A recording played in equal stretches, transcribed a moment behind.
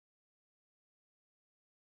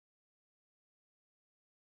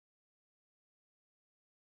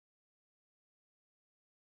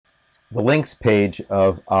The links page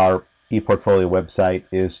of our ePortfolio website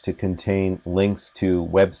is to contain links to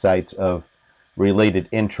websites of related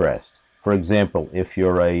interest. For example, if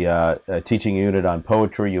you're a teaching unit on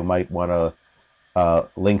poetry, you might want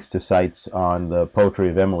links to sites on the poetry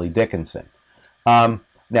of Emily Dickinson.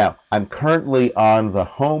 Now, I'm currently on the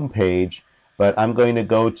home page, but I'm going to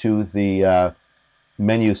go to the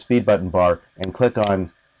menu speed button bar and click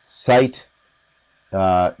on Site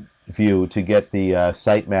View to get the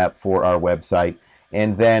sitemap for our website.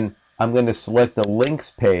 And then I'm going to select the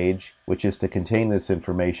links page, which is to contain this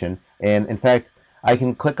information. And in fact, I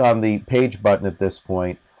can click on the page button at this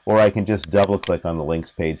point, or I can just double click on the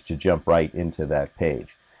links page to jump right into that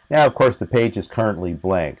page. Now, of course, the page is currently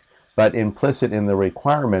blank, but implicit in the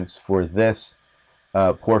requirements for this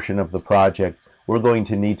portion of the project, we're going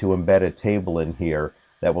to need to embed a table in here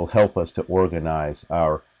that will help us to organize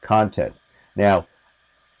our content. Now,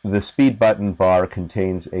 the speed button bar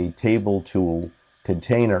contains a table tool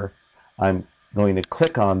container. I'm going to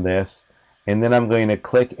click on this, and then I'm going to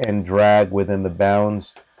click and drag within the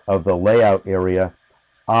bounds of the layout area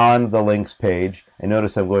on the links page. And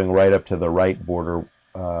notice I'm going right up to the right border,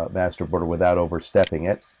 master border, without overstepping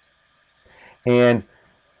it. And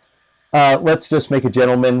let's just make a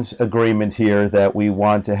gentleman's agreement here that we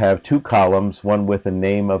want to have two columns, one with the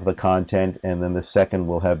name of the content, and then the second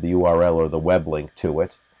will have the URL or the web link to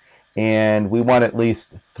it. And we want at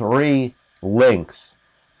least 3 links.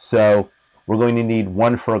 So we're going to need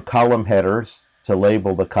 1 for column headers to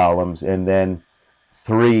label the columns, and then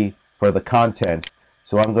 3 for the content.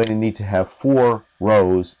 So I'm going to need to have 4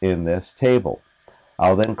 rows in this table.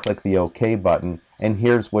 I'll then click the OK button, and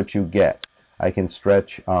here's what you get. I can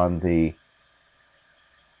stretch on the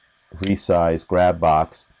resize grab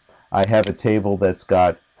box. I have a table that's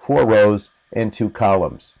got 4 rows and 2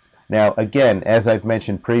 columns. Now, again, as I've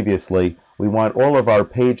mentioned previously, we want all of our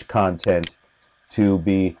page content to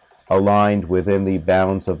be aligned within the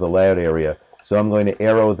bounds of the layout area. So I'm going to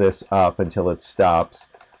arrow this up until it stops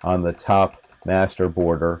on the top master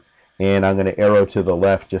border, and I'm going to arrow to the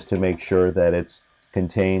left just to make sure that it's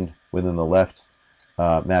contained within the left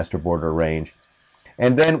master border range.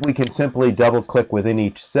 And then we can simply double click within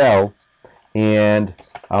each cell, and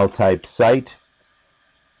I'll type site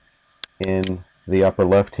in the upper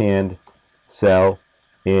left hand cell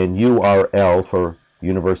and URL for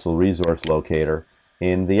Universal Resource Locator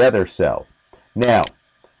in the other cell. Now,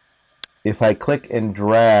 if I click and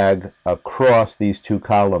drag across these 2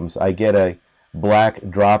 columns, I get a black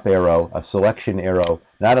drop arrow, a selection arrow,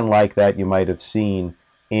 not unlike that you might have seen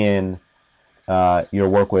in your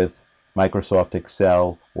work with Microsoft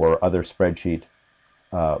Excel or other spreadsheet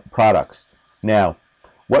products. Now,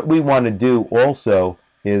 what we want to do also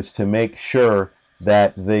is to make sure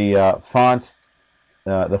that the fonts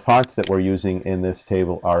that we're using in this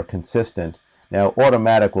table are consistent. Now,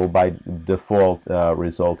 automatic will by default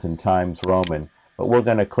result in Times Roman, but we're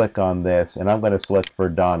going to click on this, and I'm going to select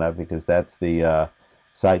Verdana because that's the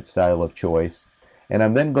site style of choice. And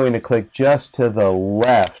I'm then going to click just to the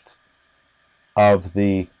left of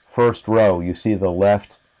the first row. You see the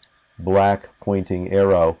left black pointing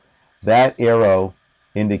arrow. That arrow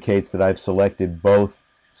indicates that I've selected both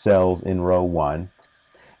cells in row 1.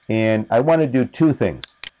 And I want to do 2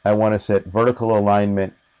 things. I want to set vertical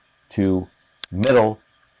alignment to middle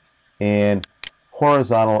and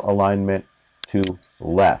horizontal alignment to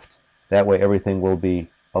left. That way everything will be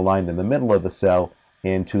aligned in the middle of the cell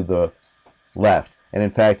and to the left. And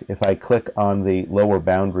in fact, if I click on the lower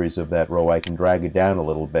boundaries of that row, I can drag it down a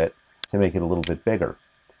little bit to make it a little bit bigger.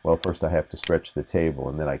 Well, first I have to stretch the table,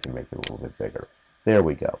 and then I can make it a little bit bigger. There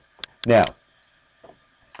we go. Now,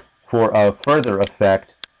 for a further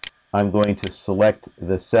effect, I'm going to select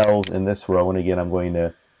the cells in this row, and again, I'm going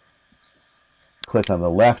to click on the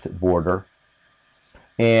left border,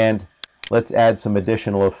 and let's add some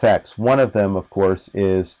additional effects. One of them, of course,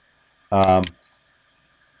 is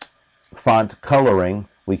font coloring.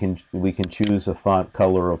 We can choose a font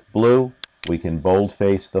color of blue. We can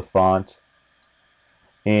boldface the font,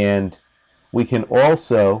 and we can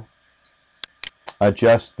also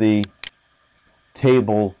adjust the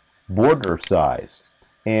table border size.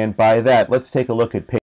 And by that, let's take a look at page